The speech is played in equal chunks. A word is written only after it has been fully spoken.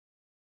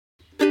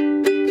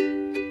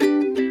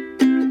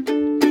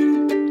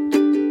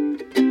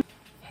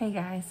Hey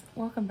guys,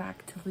 welcome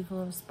back to Leave a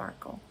Little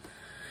Sparkle.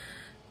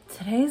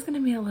 Today's going to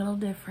be a little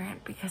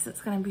different because it's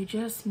going to be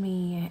just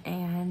me,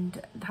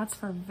 and that's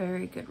for a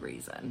very good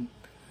reason.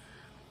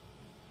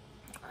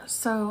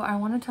 So I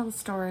want to tell the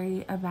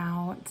story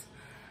about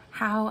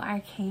how I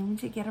came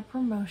to get a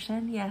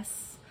promotion.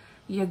 Yes,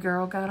 your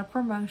girl got a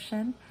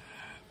promotion.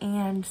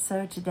 And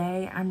so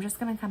today I'm just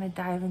going to kind of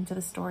dive into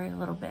the story a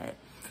little bit.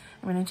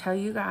 I'm going to tell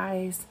you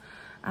guys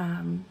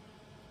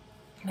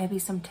maybe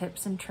some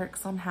tips and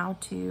tricks on how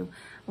to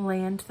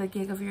land the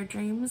gig of your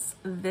dreams.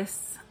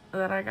 This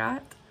that I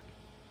got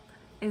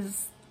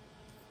is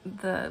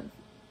the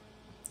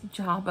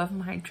job of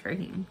my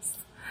dreams.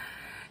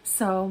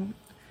 So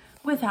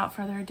without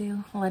further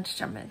ado, let's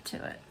jump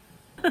into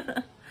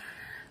it.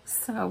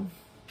 So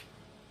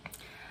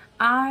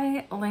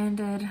I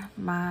landed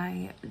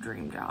my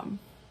dream job.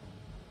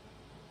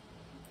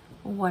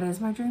 What is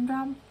my dream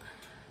job?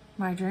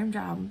 My dream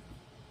job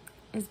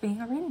is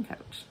being a reading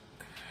coach.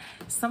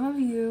 Some of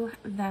you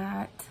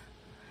that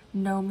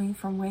know me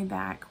from way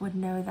back would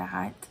know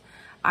that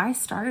I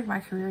started my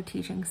career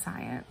teaching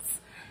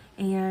science,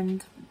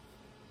 and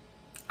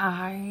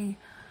I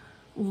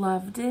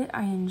loved it.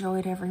 I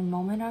enjoyed every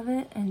moment of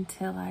it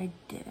until I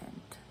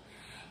didn't.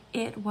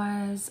 It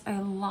was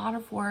a lot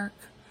of work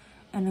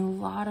and a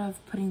lot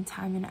of putting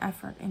time and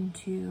effort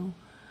into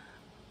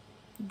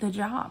the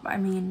job. I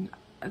mean,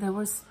 there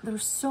was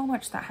so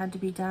much that had to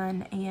be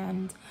done,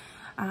 and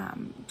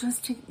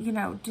just to,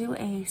 do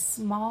a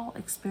small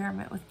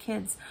experiment with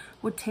kids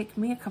would take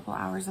me a couple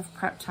hours of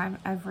prep time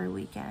every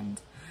weekend.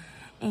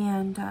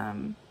 And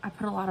I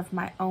put a lot of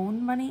my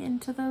own money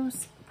into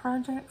those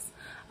projects.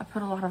 I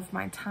put a lot of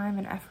my time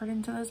and effort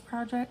into those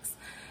projects,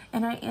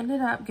 and I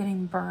ended up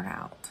getting burnt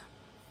out.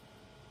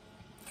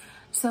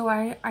 So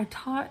I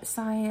taught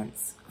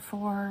science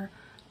for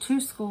 2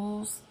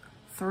 schools,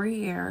 3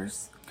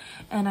 years,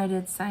 and I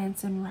did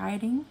science and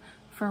writing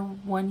for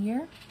 1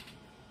 year.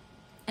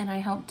 And I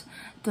helped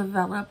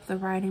develop the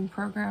writing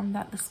program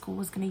that the school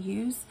was going to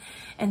use.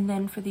 And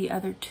then for the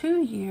other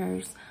 2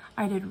 years,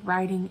 I did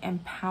writing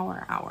and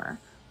power hour,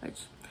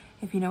 which,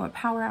 if you know what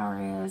power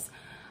hour is,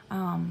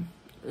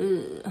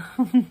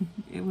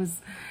 it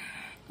was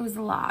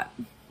a lot.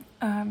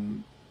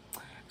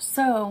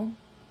 So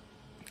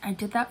I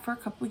did that for a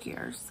couple of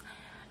years,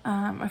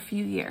 a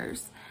few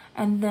years.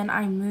 And then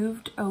I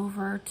moved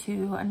over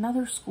to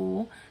another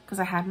school because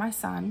I had my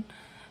son.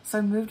 So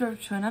I moved over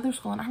to another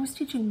school, and I was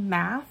teaching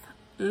math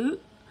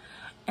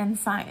and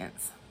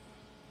science.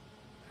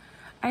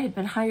 I had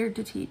been hired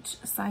to teach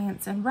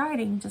science and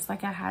writing just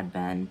like I had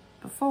been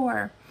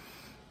before.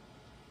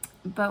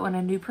 But when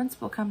a new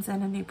principal comes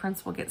in, a new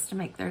principal gets to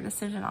make their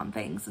decision on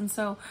things. And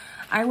so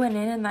I went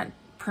in, and that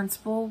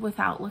principal,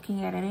 without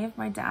looking at any of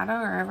my data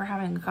or ever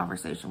having a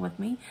conversation with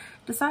me,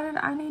 decided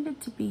I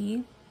needed to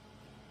be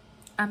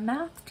a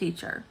math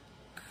teacher.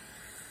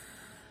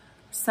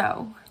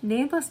 So,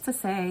 needless to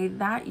say,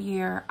 that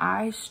year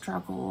I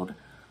struggled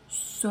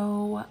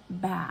so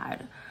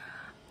bad.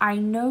 I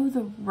know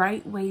the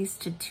right ways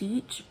to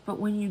teach, but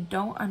when you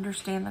don't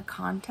understand the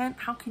content,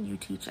 how can you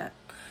teach it?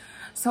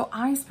 So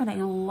I spent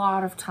a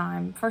lot of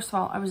time. First of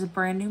all, I was a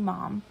brand new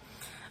mom,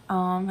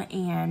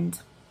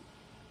 and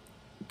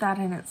that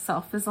in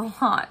itself is a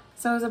lot.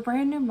 So I was a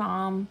brand new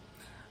mom,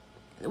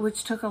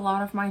 which took a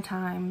lot of my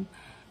time.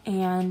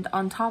 And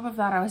on top of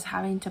that, I was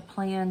having to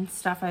plan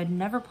stuff I'd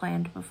never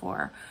planned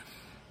before.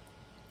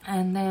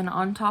 And then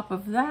on top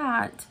of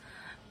that,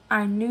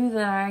 I knew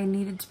that I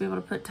needed to be able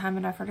to put time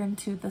and effort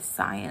into the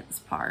science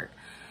part.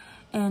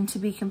 And to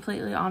be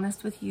completely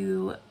honest with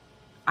you,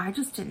 I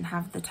just didn't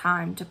have the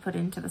time to put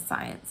into the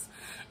science.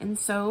 And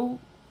so,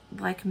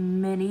 like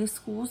many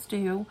schools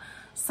do,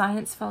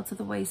 science fell to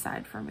the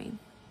wayside for me.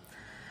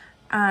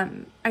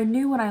 I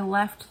knew when I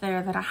left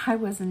there that I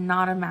was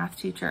not a math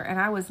teacher, and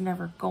I was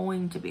never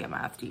going to be a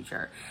math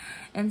teacher.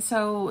 And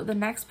so the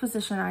next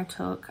position I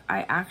took,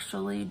 I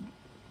actually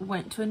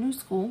went to a new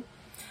school,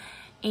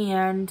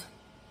 and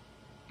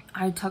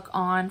I took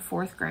on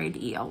 4th grade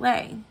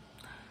ELA.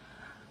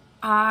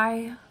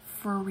 I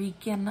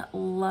freaking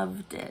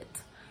loved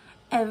it.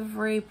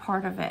 Every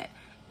part of it.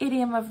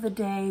 Idiom of the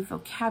day,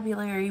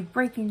 vocabulary,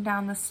 breaking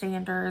down the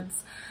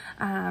standards,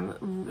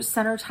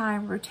 center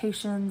time,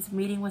 rotations,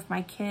 meeting with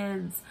my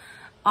kids,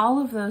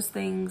 all of those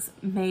things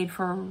made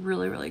for a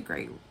really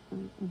great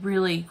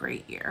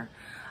year.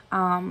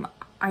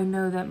 I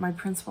know that my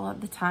principal at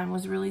the time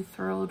was really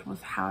thrilled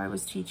with how I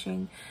was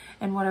teaching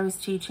and what I was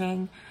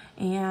teaching,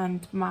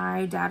 and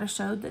my data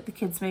showed that the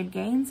kids made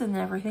gains and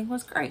everything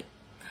was great.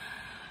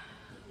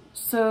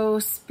 So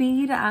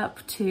speed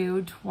up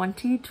to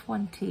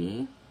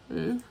 2020,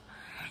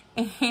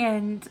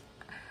 and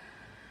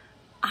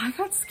I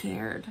got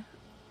scared.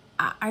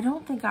 I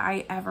don't think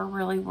I ever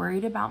really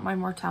worried about my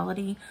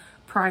mortality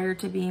prior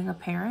to being a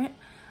parent,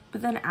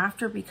 but then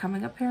after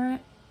becoming a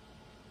parent,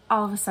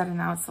 all of a sudden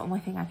now it's the only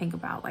thing I think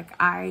about.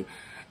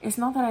 It's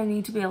not that I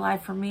need to be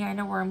alive for me. I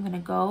know where I'm going to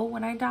go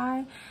when I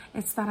die.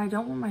 It's that I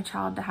don't want my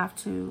child to have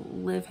to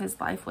live his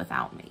life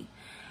without me.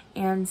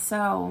 And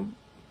so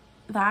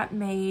that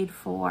made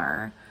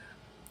for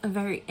a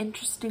very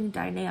interesting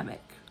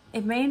dynamic.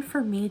 It made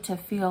for me to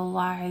feel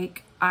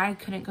like I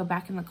couldn't go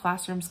back in the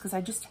classrooms because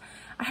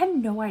I had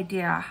no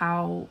idea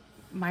how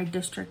my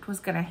district was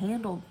going to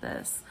handle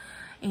this.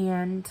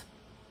 And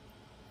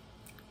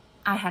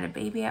I had a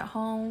baby at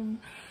home,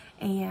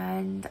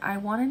 and I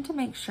wanted to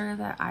make sure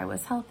that I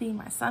was healthy,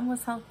 my son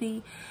was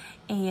healthy.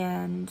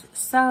 And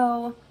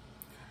so,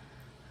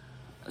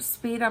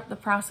 speed up the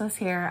process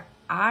here,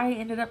 I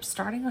ended up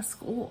starting a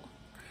school.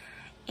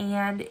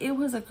 And it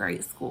was a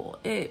great school.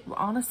 It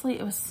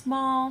was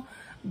small,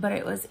 but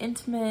it was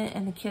intimate,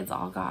 and the kids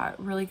all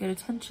got really good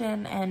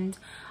attention. And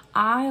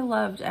I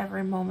loved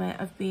every moment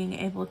of being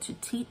able to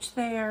teach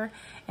there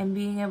and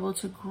being able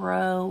to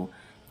grow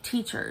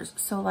teachers.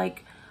 So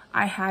like,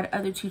 I had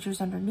other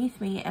teachers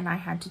underneath me, and I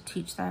had to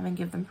teach them and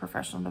give them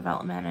professional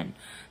development and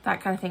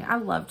that kind of thing. I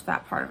loved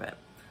that part of it.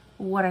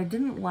 What I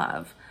didn't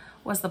love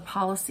was the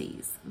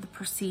policies, the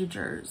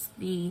procedures,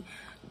 the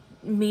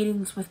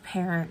meetings with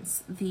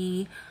parents,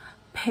 the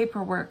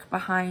paperwork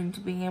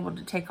behind being able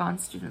to take on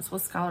students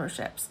with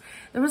scholarships.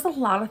 There was a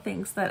lot of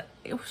things that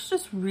it was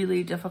just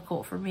really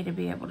difficult for me to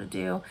be able to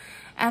do.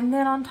 And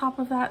then on top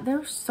of that,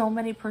 there's so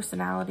many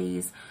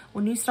personalities.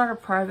 When you start a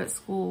private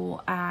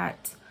school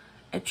at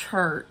a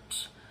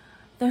church,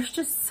 there's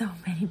just so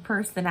many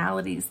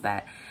personalities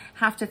that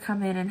have to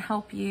come in and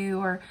help you,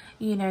 or,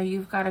 you know,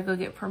 you've got to go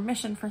get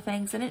permission for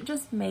things. And it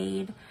just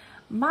made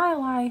my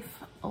life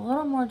a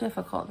little more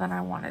difficult than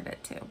I wanted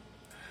it to.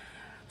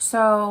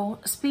 So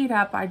speed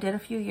up, I did a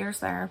few years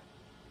there.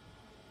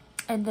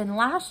 And then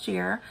last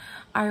year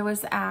I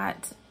was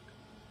at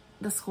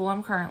the school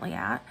I'm currently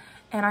at,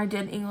 and I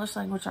did English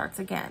language arts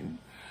again.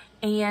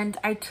 And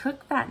I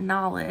took that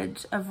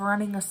knowledge of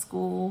running a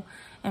school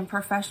and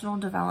professional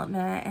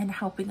development and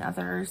helping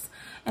others,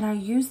 and I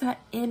used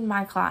that in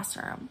my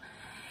classroom.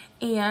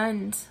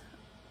 And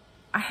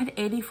I had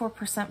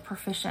 84%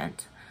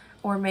 proficient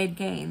or made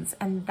gains,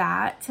 and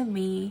that to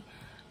me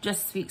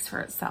just speaks for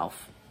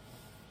itself.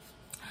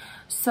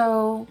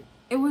 So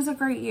it was a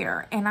great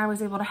year, and I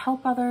was able to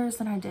help others,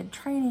 and I did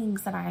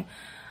trainings, and I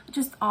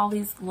just all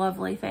these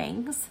lovely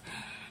things.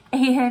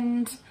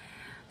 And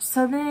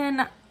so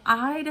then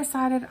I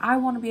decided I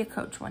want to be a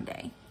coach one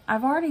day.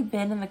 I've already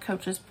been in the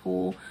coaches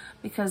pool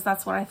because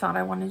that's what I thought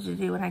I wanted to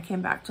do when I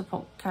came back to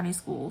Polk County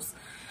Schools.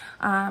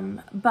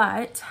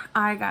 But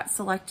I got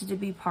selected to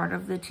be part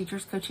of the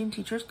Teachers Coaching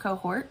Teachers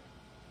cohort.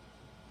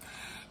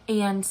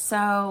 And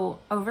so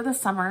over the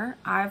summer,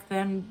 I've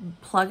been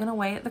plugging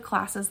away at the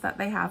classes that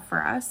they have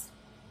for us.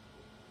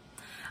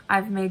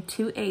 I've made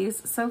 2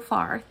 A's so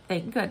far,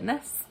 thank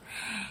goodness.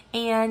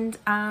 And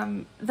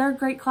they're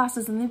great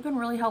classes, and they've been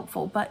really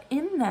helpful. But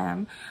in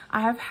them,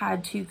 I have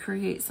had to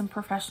create some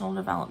professional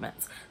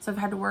developments. So I've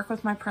had to work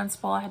with my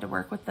principal. I had to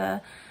work with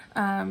the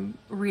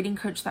reading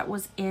coach that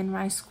was in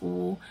my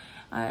school.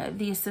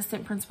 The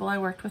assistant principal, I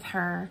worked with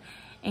her.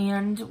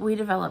 And we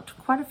developed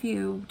quite a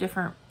few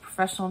different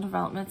professional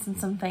developments and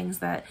some things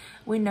that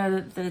we know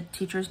that the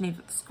teachers need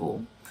at the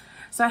school.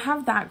 So I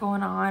have that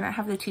going on. I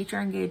have the teacher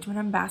engagement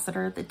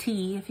ambassador, the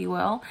T, if you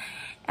will,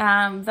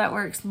 that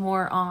works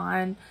more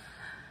on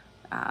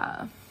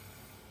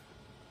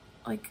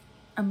like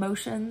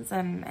emotions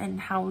and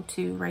how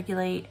to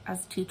regulate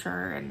as a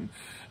teacher, and,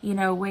 you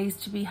know, ways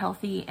to be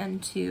healthy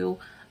and to,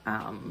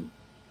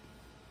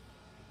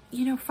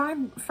 you know,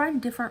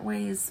 find different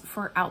ways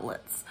for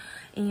outlets.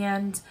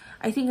 And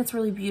I think it's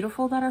really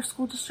beautiful that our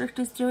school district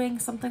is doing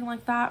something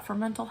like that for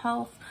mental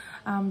health,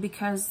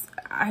 because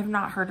I have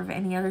not heard of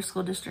any other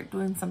school district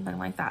doing something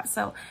like that.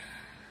 So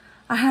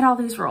I had all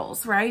these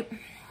roles, right?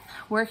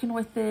 Working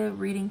with the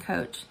reading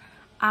coach.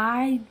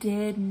 I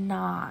did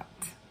not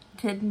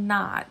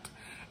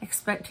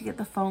expect to get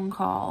the phone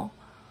call.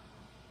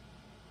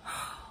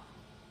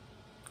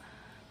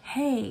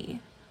 Hey,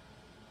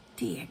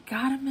 do you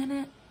got a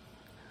minute?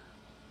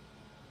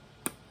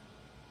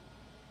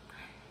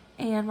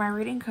 And my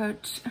reading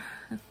coach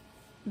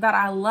that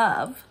I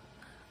love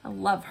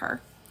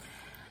her,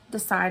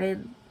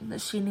 decided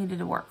that she needed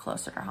to work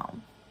closer to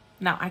home.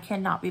 Now, I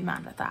cannot be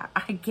mad at that.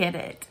 I get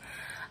it.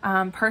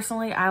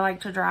 Personally, I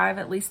like to drive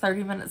at least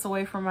 30 minutes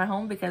away from my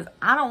home because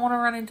I don't want to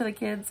run into the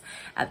kids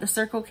at the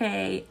Circle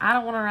K. I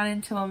don't want to run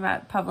into them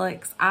at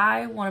Publix.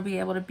 I want to be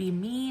able to be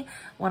me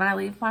when I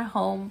leave my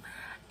home.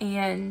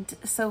 And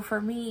so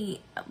for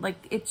me, like,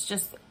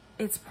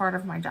 it's part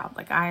of my job.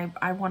 Like,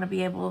 I want to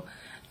be able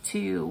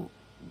to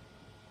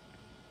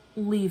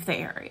leave the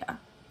area.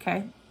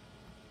 Okay.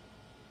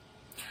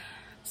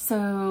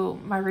 So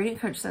my reading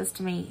coach says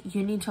to me,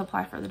 you need to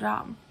apply for the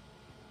job.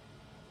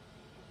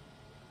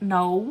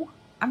 No,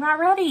 I'm not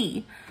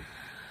ready.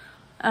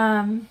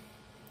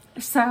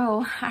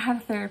 So I had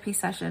a therapy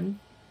session,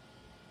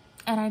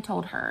 and I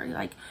told her,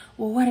 like,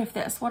 well, what if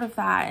this, what if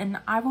that? And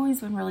I've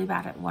always been really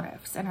bad at what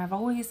ifs. And I've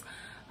always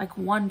like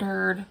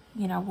wondered,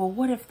 you know, well,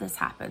 what if this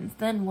happens?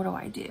 Then what do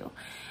I do?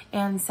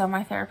 And so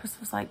my therapist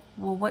was like,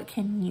 well, what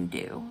can you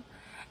do?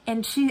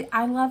 And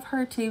I love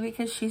her too,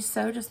 because she's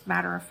so just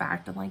matter of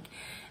fact and like,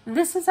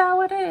 this is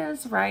how it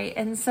is, right?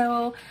 And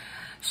so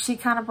she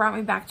kind of brought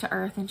me back to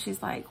earth, and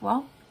she's like,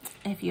 well,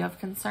 If you have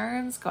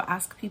concerns, go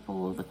ask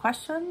people the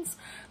questions.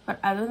 But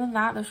other than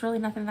that, there's really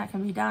nothing that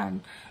can be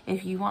done.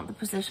 If you want the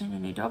position, you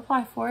need to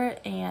apply for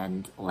it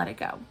and let it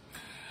go.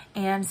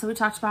 And so we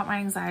talked about my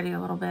anxiety a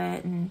little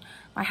bit, and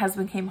my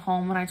husband came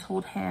home and I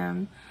told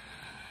him,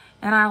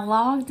 and I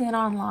logged in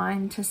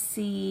online to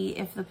see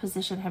if the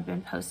position had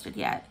been posted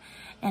yet,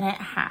 and it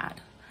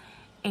had.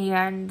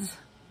 And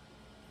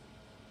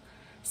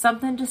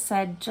something just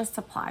said, just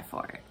apply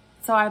for it.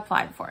 So I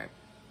applied for it.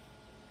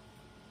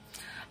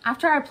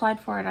 After I applied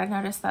for it, I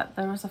noticed that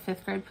there was a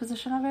 5th grade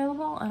position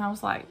available, and I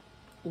was like,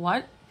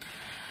 what?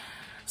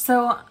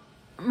 So,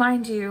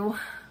 mind you,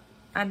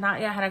 I'd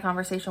not yet had a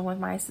conversation with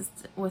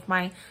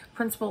my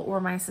principal or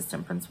my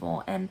assistant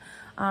principal, and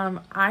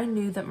I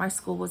knew that my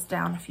school was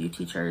down a few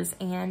teachers,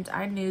 and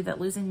I knew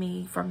that losing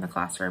me from the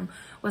classroom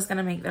was going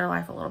to make their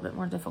life a little bit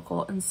more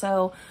difficult. And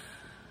so,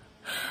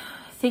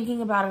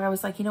 thinking about it, I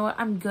was like, you know what,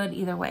 I'm good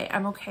either way.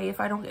 I'm okay if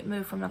I don't get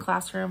moved from the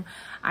classroom.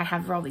 I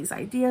have all these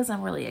ideas.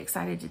 I'm really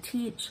excited to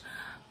teach,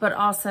 but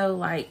also,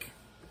 like,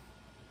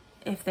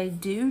 if they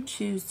do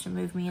choose to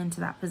move me into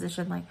that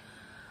position, like,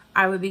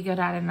 I would be good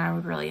at it and I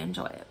would really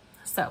enjoy it.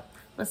 So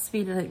let's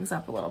speed things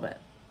up a little bit.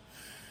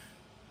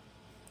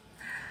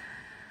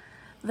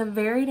 The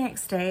very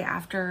next day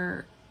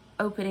after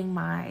opening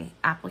my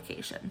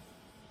application,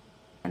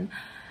 and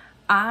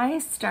I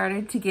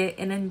started to get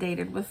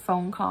inundated with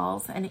phone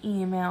calls and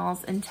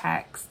emails and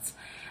texts.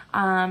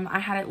 I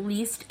had at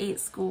least 8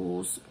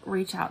 schools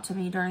reach out to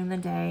me during the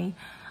day.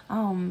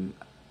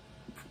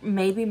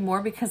 Maybe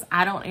more, because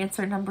I don't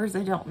answer numbers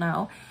I don't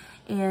know.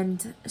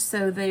 And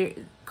so they're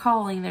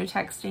calling, they're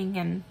texting,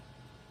 and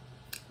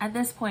at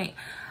this point,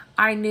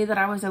 I knew that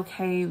I was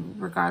okay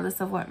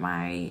regardless of what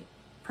my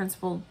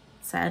principal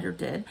said or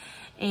did.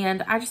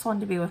 And I just wanted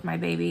to be with my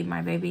baby.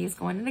 My baby is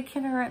going into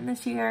kindergarten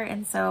this year,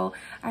 and so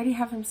I already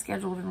have him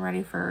scheduled and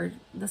ready for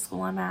the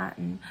school I'm at,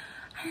 and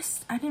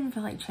I didn't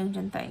feel like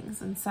changing things.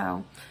 And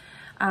so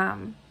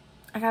I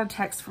got a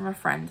text from a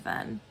friend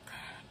then,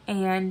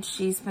 and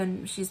she's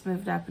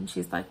moved up, and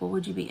she's like, well,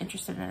 would you be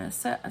interested in a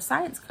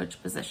science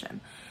coach position?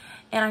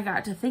 And I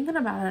got to thinking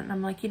about it, and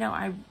I'm like, you know,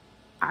 I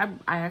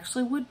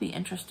actually would be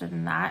interested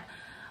in that.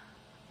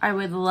 I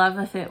would love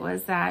if it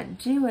was that,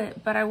 do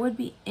it, but I would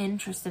be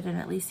interested in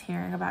at least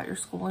hearing about your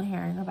school and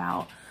hearing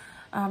about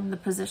the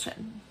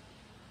position.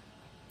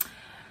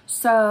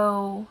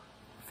 So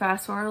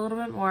fast forward a little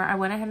bit more, I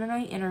went ahead and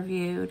I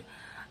interviewed.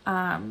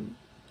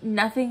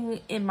 Nothing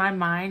in my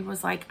mind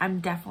was like,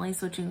 I'm definitely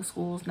switching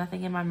schools.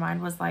 Nothing in my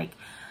mind was like,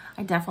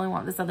 I definitely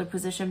want this other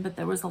position. But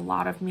there was a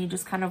lot of me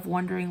just kind of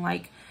wondering,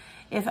 like,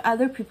 if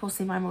other people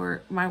see my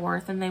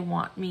worth and they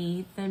want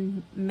me,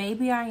 then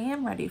maybe I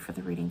am ready for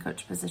the reading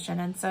coach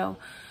position. And so,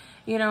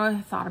 you know,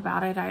 I thought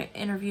about it. I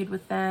interviewed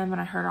with them and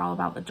I heard all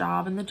about the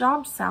job, and the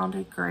job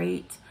sounded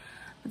great,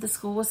 but the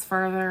school was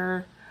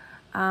further.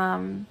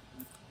 And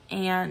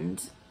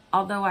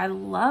although I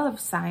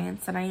love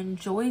science and I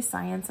enjoy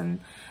science,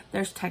 and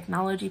there's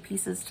technology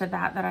pieces to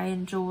that I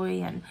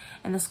enjoy, and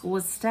the school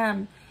was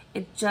STEM,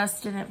 it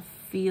just didn't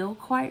feel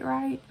quite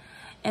right.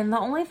 And the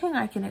only thing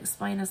I can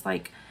explain is,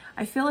 like,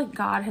 I feel like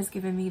God has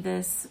given me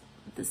this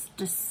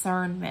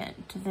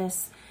discernment,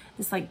 this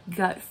like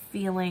gut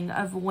feeling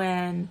of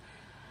when,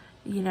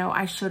 you know,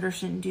 I should or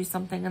shouldn't do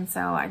something. And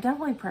so I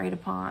definitely prayed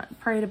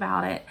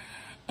about it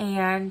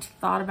and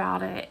thought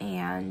about it.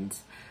 And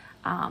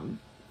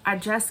I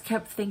just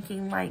kept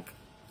thinking, like,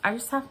 I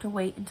just have to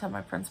wait until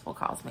my principal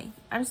calls me.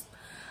 I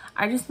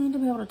just need to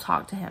be able to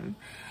talk to him.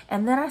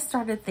 And then I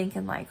started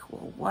thinking, like,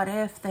 well, what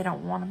if they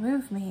don't want to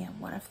move me? And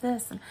what if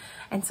this?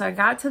 And so I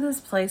got to this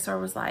place where I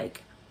was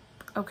like,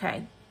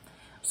 okay,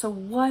 so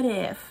what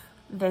if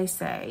they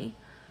say,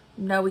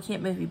 no, we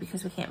can't move you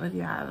because we can't move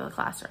you out of the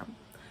classroom?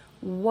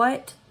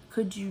 What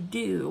could you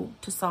do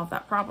to solve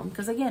that problem?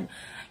 Because again,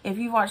 if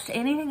you watched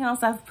anything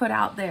else I've put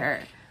out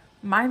there,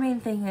 my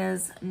main thing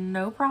is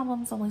no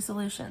problems, only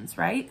solutions,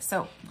 right?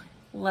 So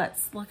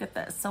let's look at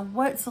this. So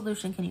what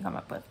solution can you come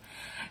up with?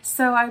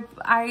 So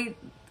I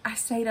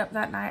stayed up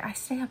that night. I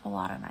stay up a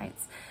lot of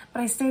nights,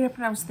 but I stayed up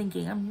and I was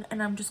thinking,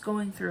 and I'm just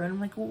going through, and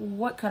I'm like, well,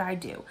 what could I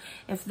do?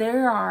 If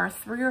there are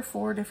 3 or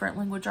 4 different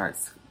language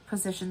arts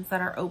positions that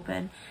are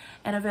open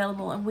and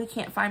available, and we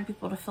can't find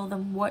people to fill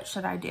them, what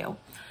should I do?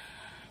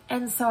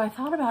 And so I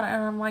thought about it,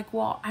 and I'm like,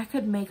 well, I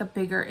could make a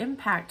bigger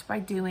impact by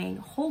doing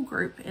whole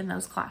group in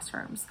those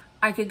classrooms.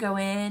 I could go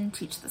in,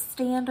 teach the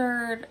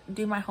standard,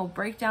 do my whole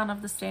breakdown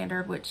of the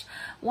standard, which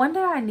one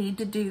day I need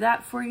to do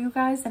that for you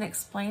guys and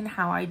explain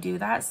how I do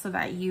that so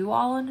that you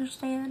all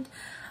understand.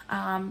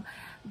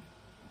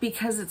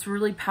 Because it's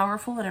really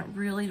powerful and it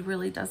really,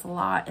 really does a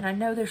lot. And I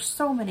know there's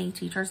so many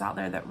teachers out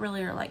there that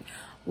really are like,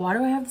 why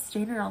do I have the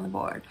standard on the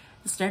board?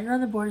 The standard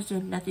on the board is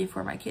doing nothing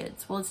for my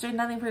kids. Well, it's doing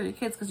nothing for your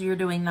kids because you're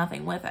doing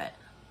nothing with it.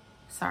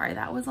 Sorry,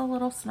 that was a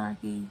little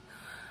snarky,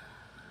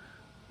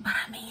 but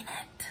I mean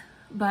it.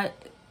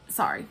 But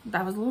sorry,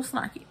 that was a little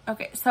snarky.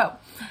 Okay, so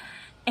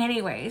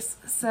anyways,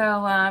 so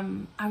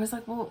I was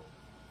like, well,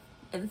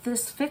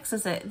 this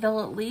fixes it. They'll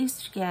at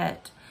least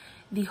get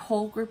the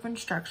whole group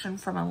instruction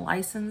from a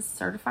licensed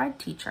certified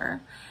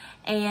teacher,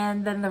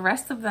 And then the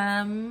rest of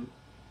them,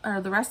 or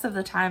the rest of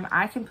the time,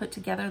 I can put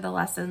together the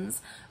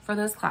lessons for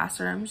those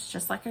classrooms,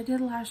 just like I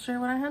did last year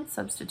when I had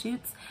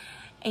substitutes.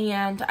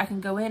 And I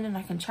can go in and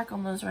I can check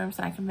on those rooms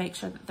and I can make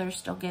sure that they're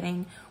still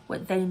getting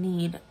what they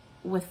need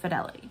with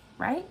fidelity,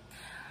 right?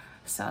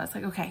 So it's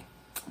like, okay,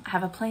 I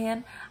have a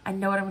plan. I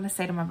know what I'm going to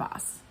say to my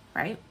boss,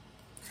 right?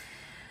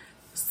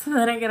 So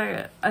then I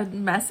get a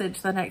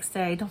message the next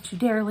day, don't you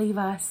dare leave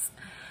us.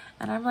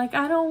 And I'm like,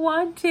 I don't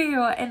want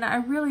to. And I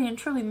really and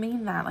truly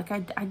mean that. Like, I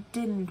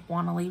didn't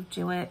want to leave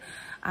Jewett.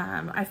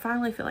 I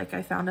finally feel like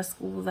I found a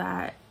school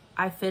that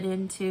I fit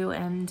into,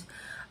 and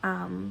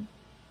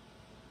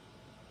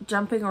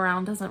jumping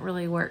around doesn't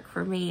really work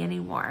for me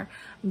anymore.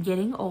 I'm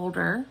getting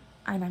older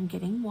and I'm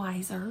getting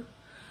wiser,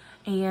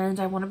 and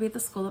I want to be at the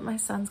school that my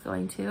son's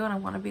going to, and I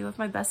want to be with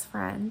my best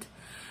friend.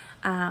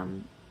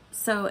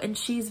 And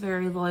she's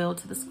very loyal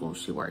to the school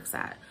she works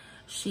at.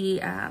 She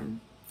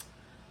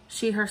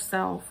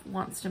herself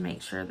wants to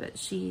make sure that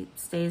she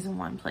stays in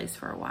one place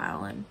for a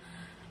while, and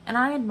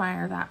I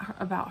admire that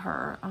about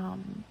her.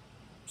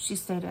 She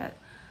stayed at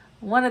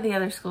one of the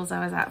other schools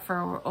I was at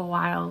for a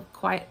while,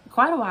 quite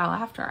a while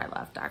after I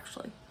left,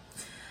 actually.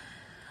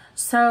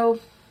 So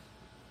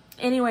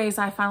anyways,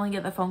 I finally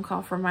get the phone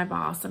call from my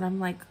boss, and I'm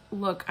like,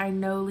 look, I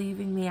know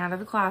leaving me out of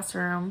the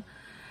classroom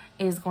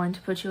is going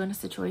to put you in a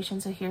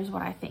situation, so here's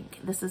what I think.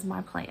 This is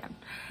my plan.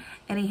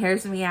 And he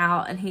hears me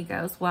out and he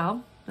goes,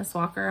 well, Miss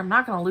Walker, I'm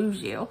not going to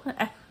lose you.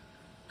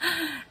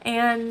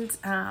 And,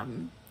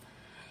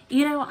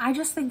 I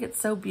just think it's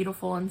so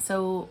beautiful and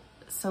so,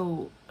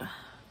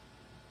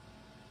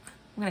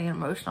 I'm going to get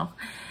emotional.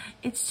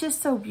 It's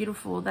just so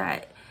beautiful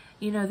that,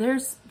 I've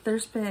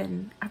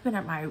been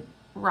at my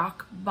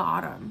rock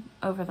bottom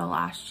over the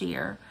last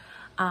year.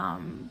 I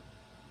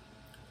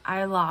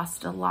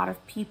lost a lot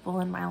of people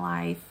in my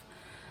life,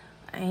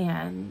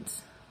 and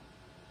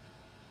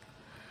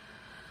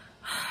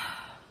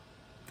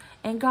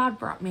God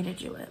brought me to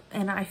Jewett.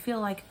 And I feel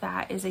like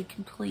that is a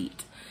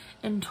complete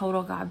and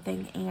total God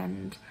thing.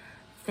 And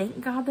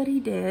thank God that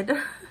he did.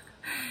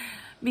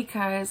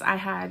 Because I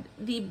had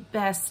the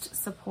best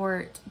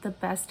support, the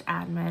best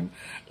admin,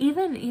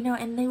 even,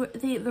 and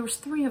there was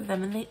 3 of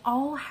them, and they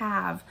all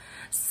have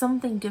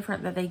something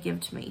different that they give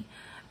to me.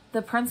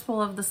 The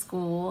principal of the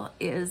school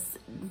is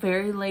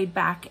very laid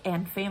back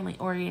and family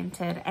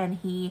oriented, and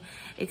he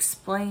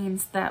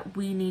explains that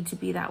we need to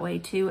be that way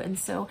too. And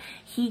so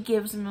he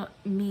gives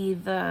me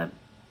the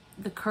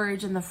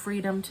courage and the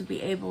freedom to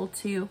be able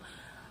to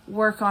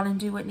work on and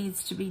do what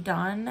needs to be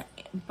done,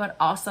 but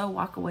also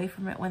walk away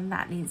from it when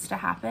that needs to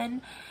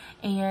happen.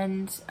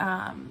 And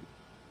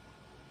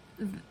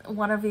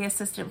one of the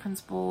assistant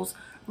principals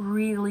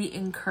really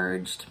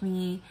encouraged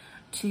me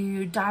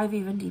to dive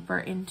even deeper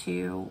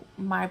into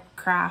my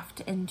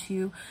craft and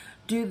to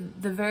do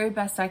the very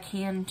best I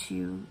can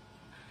to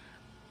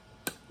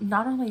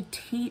not only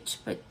teach,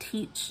 but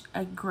teach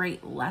a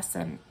great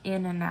lesson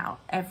in and out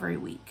every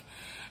week.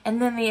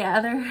 And then the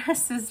other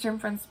assistant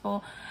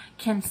principal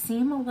can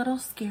seem a little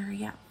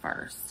scary at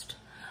first,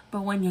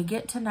 but when you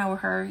get to know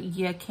her,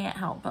 you can't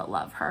help but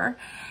love her.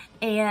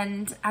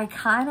 And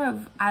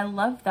I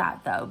love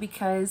that though,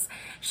 because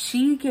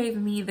she gave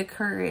me the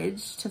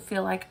courage to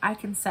feel like I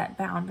can set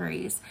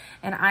boundaries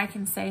and I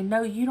can say,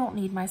 no, you don't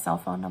need my cell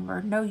phone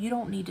number. No, you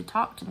don't need to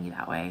talk to me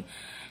that way.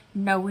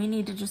 No, we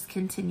need to just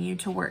continue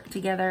to work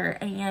together,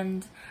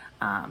 and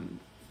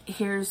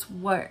here's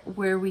where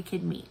we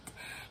could meet.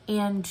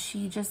 And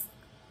she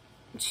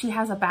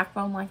has a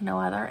backbone like no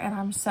other, and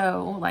I'm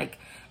so like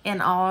in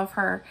awe of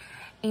her.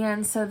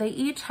 And so they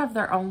each have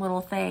their own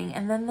little thing.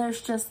 And then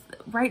there's just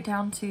right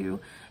down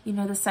to,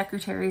 the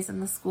secretaries in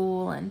the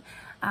school, and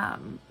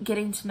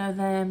getting to know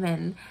them,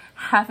 and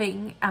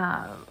having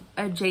a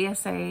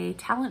JSA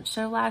talent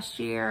show last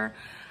year,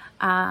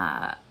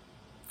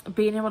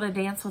 being able to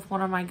dance with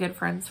one of my good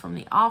friends from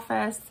the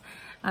office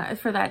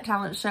for that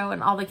talent show,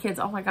 and all the kids,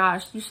 oh my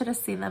gosh, you should have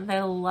seen them. They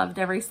loved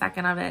every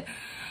second of it.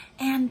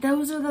 And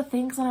those are the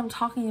things that I'm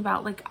talking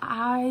about. Like,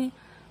 I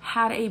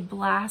had a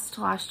blast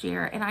last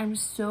year, and I'm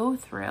so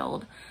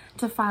thrilled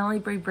to finally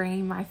be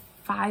bringing my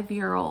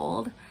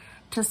 5-year-old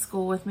to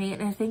school with me.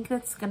 And I think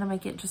that's going to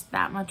make it just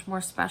that much more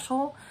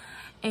special.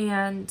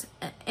 And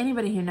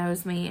anybody who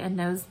knows me and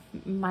knows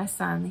my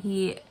son,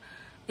 he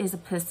is a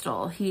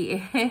pistol.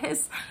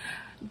 He's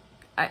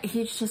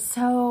just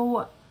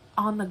so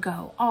on the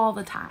go all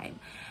the time.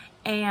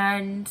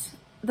 And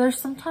there's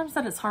sometimes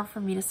that it's hard for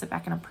me to sit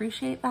back and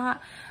appreciate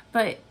that.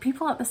 But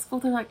people at the school,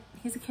 they're like,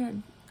 he's a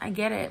kid. I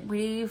get it.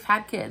 We've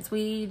had kids.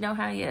 We know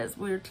how he is.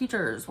 We're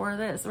teachers. We're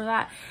this, we're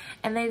that.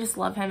 And they just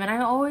love him. And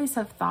I always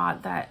have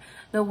thought that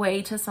the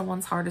way to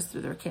someone's heart is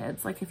through their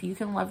kids. Like, if you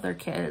can love their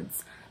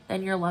kids,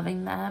 then you're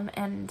loving them.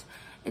 And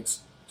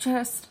it's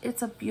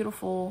a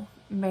beautiful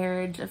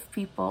marriage of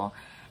people.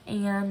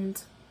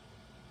 And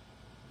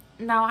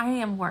now I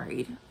am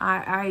worried.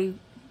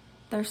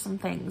 There's some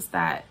things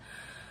that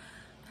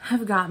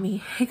have got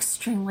me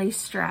extremely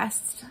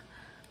stressed.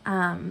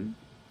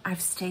 I've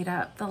stayed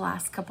up the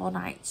last couple of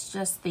nights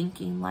just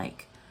thinking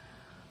like,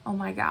 oh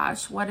my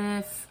gosh, what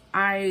if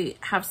I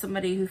have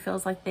somebody who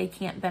feels like they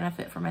can't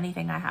benefit from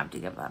anything I have to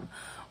give them?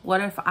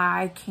 What if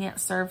I can't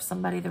serve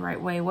somebody the right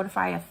way? What if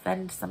I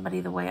offend somebody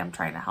the way I'm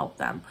trying to help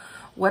them?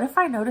 What if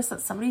I notice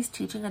that somebody's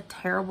teaching a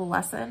terrible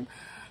lesson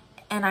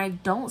and I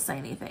don't say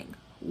anything?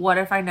 What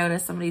if I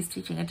notice somebody's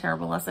teaching a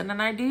terrible lesson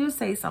and I do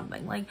say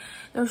something? Like,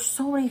 there's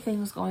so many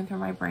things going through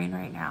my brain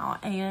right now.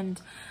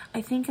 And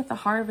I think at the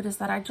heart of it is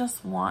that I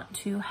just want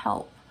to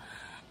help.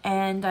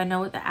 And I know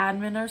what the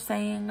admin are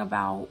saying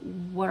about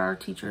what our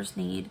teachers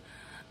need,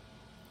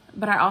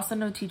 but I also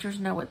know teachers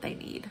know what they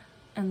need.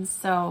 And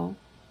so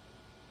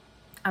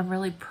I'm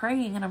really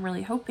praying and I'm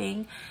really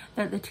hoping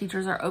that the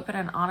teachers are open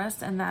and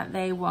honest and that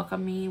they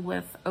welcome me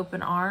with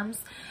open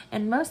arms.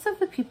 And most of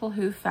the people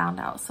who found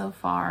out so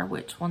far,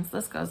 which once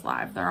this goes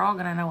live, they're all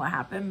going to know what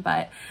happened.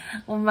 But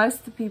well, most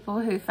of the people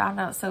who found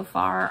out so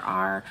far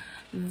are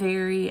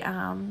very,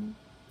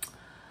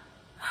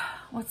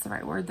 what's the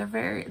right word?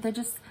 They're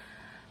just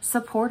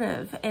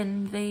supportive,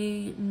 and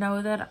they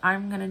know that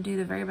I'm going to do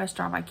the very best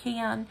job I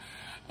can.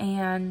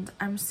 And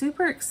I'm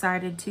super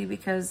excited too,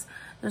 because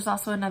there's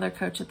also another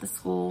coach at the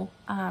school,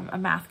 a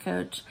math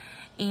coach,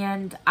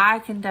 and I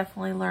can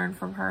definitely learn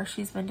from her.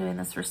 She's been doing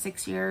this for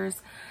 6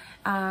 years.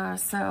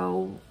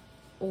 So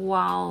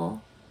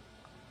while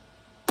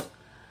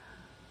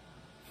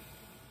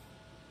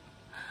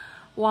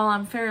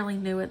I'm fairly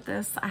new at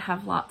this, I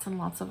have lots and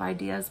lots of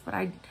ideas, but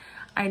I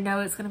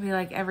know it's going to be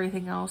like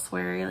everything else,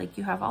 where like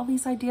you have all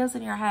these ideas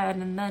in your head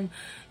and then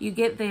you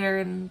get there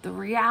and the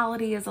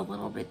reality is a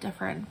little bit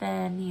different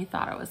than you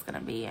thought it was going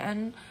to be.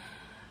 And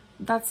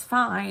that's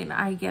fine.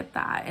 I get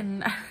that.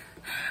 And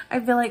I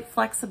feel like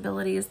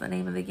flexibility is the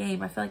name of the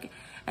game. I feel like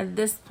at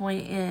this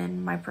point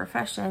in my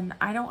profession,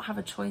 I don't have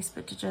a choice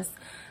but to just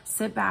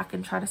sit back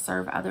and try to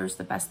serve others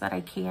the best that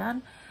I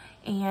can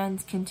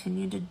and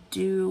continue to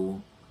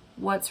do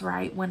what's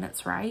right when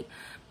it's right.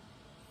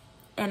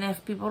 And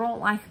if people don't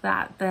like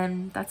that,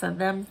 then that's a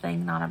them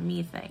thing, not a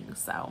me thing.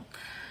 So,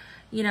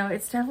 you know,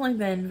 it's definitely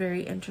been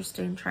very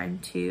interesting trying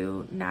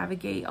to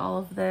navigate all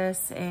of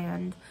this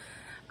and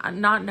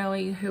not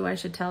knowing who I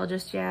should tell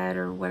just yet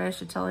or what I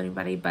should tell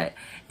anybody. But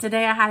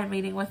today I had a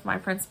meeting with my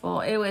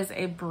principal. It was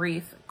a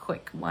brief,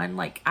 quick one.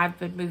 Like, I've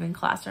been moving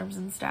classrooms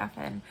and stuff,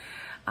 and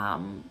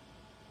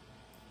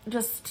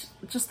just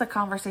the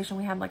conversation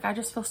we had, like, I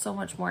just feel so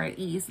much more at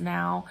ease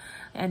now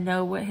and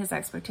know what his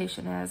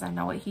expectation is. I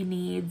know what he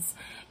needs,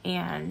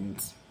 and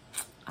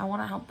I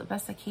want to help the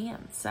best I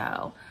can.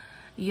 So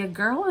your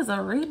girl is a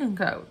reading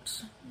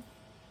coach.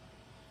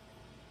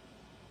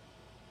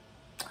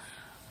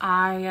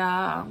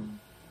 I'm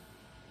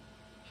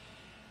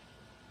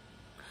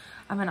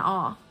in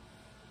awe.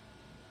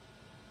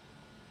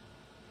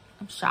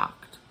 I'm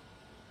shocked.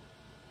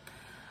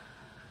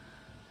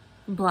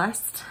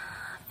 Blessed.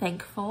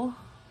 Thankful,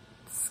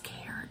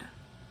 scared.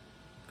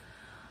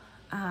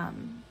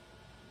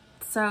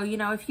 So, you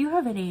know, if you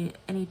have any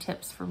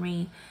tips for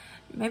me,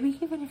 maybe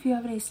even if you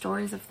have any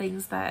stories of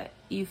things that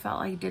you felt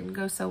like didn't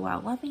go so well,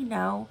 let me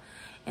know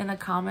in the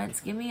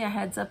comments. Give me a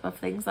heads up of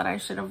things that I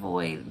should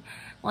avoid.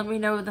 Let me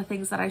know the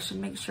things that I should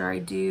make sure I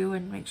do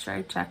and make sure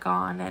I check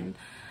on. And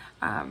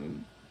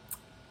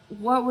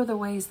what were the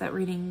ways that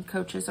reading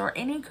coaches or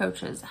any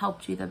coaches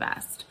helped you the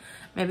best?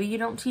 Maybe you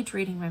don't teach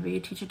reading, maybe you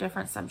teach a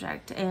different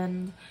subject,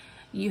 and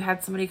you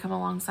had somebody come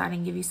alongside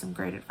and give you some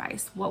great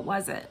advice. What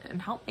was it?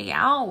 And help me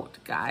out,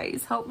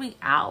 guys. Help me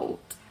out.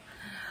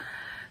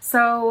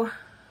 So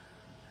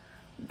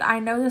I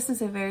know this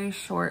is a very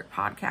short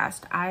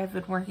podcast. I've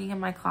been working in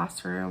my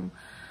classroom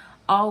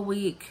all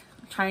week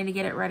trying to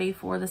get it ready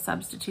for the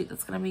substitute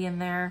that's going to be in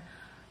there,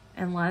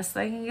 unless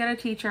they can get a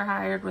teacher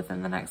hired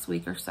within the next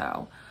week or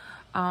so.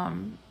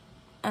 And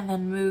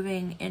then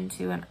moving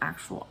into an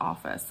actual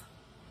office.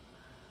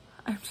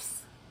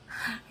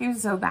 I'm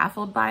so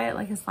baffled by it.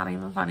 Like, it's not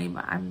even funny,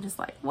 but I'm just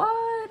like,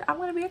 what? I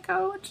want to be a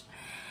coach.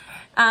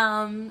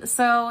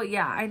 So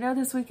yeah, I know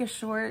this week is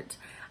short.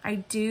 I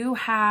do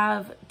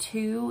have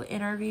 2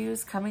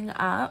 interviews coming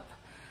up.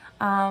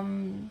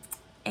 And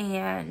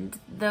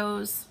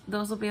those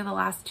will be the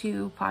last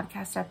 2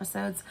 podcast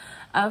episodes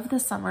of the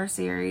summer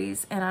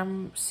series. And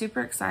I'm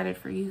super excited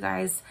for you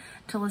guys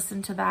to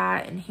listen to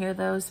that and hear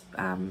those,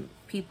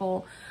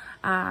 people.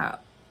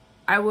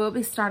 I will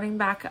be starting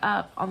back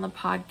up on the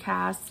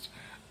podcast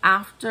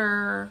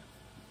after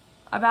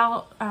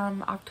about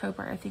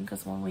October, I think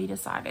is when we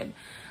decided.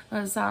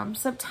 Because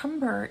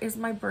September is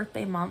my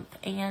birthday month,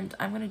 and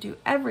I'm going to do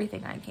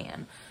everything I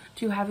can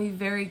to have a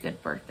very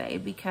good birthday,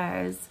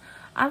 because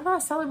I've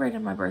not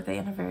celebrated my birthday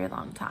in a very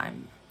long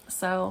time.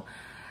 So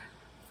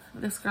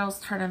this girl's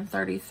turning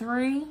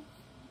 33.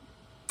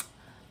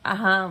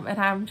 And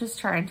I'm just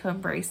trying to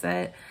embrace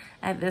it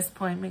at this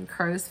point. I'm in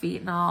crow's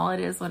feet and all. It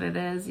is what it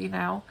is, you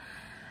know.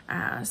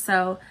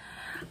 So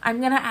I'm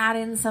going to add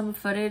in some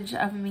footage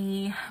of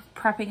me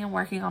prepping and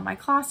working on my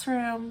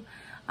classroom,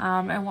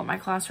 and what my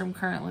classroom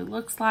currently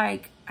looks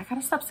like. I got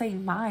to stop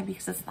saying mine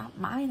because it's not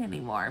mine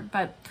anymore,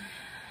 but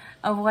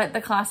of what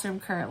the classroom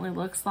currently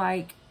looks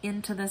like.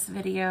 into this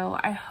video.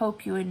 I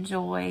hope you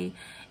enjoy.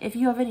 If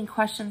you have any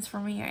questions for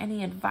me or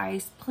any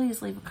advice,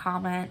 please leave a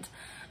comment.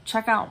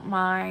 Check out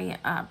my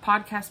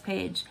podcast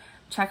page.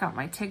 Check out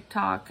my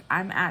TikTok.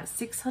 I'm at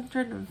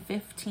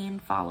 615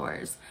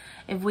 followers.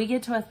 If we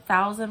get to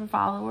 1,000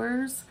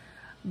 followers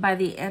by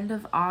the end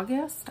of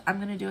August, I'm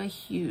going to do a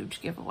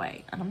huge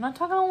giveaway. And I'm not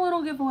talking a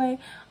little giveaway.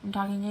 I'm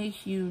talking a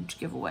huge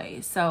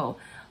giveaway. So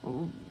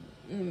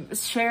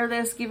share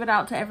this, give it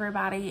out to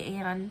everybody.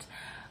 And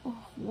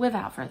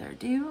without further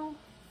ado,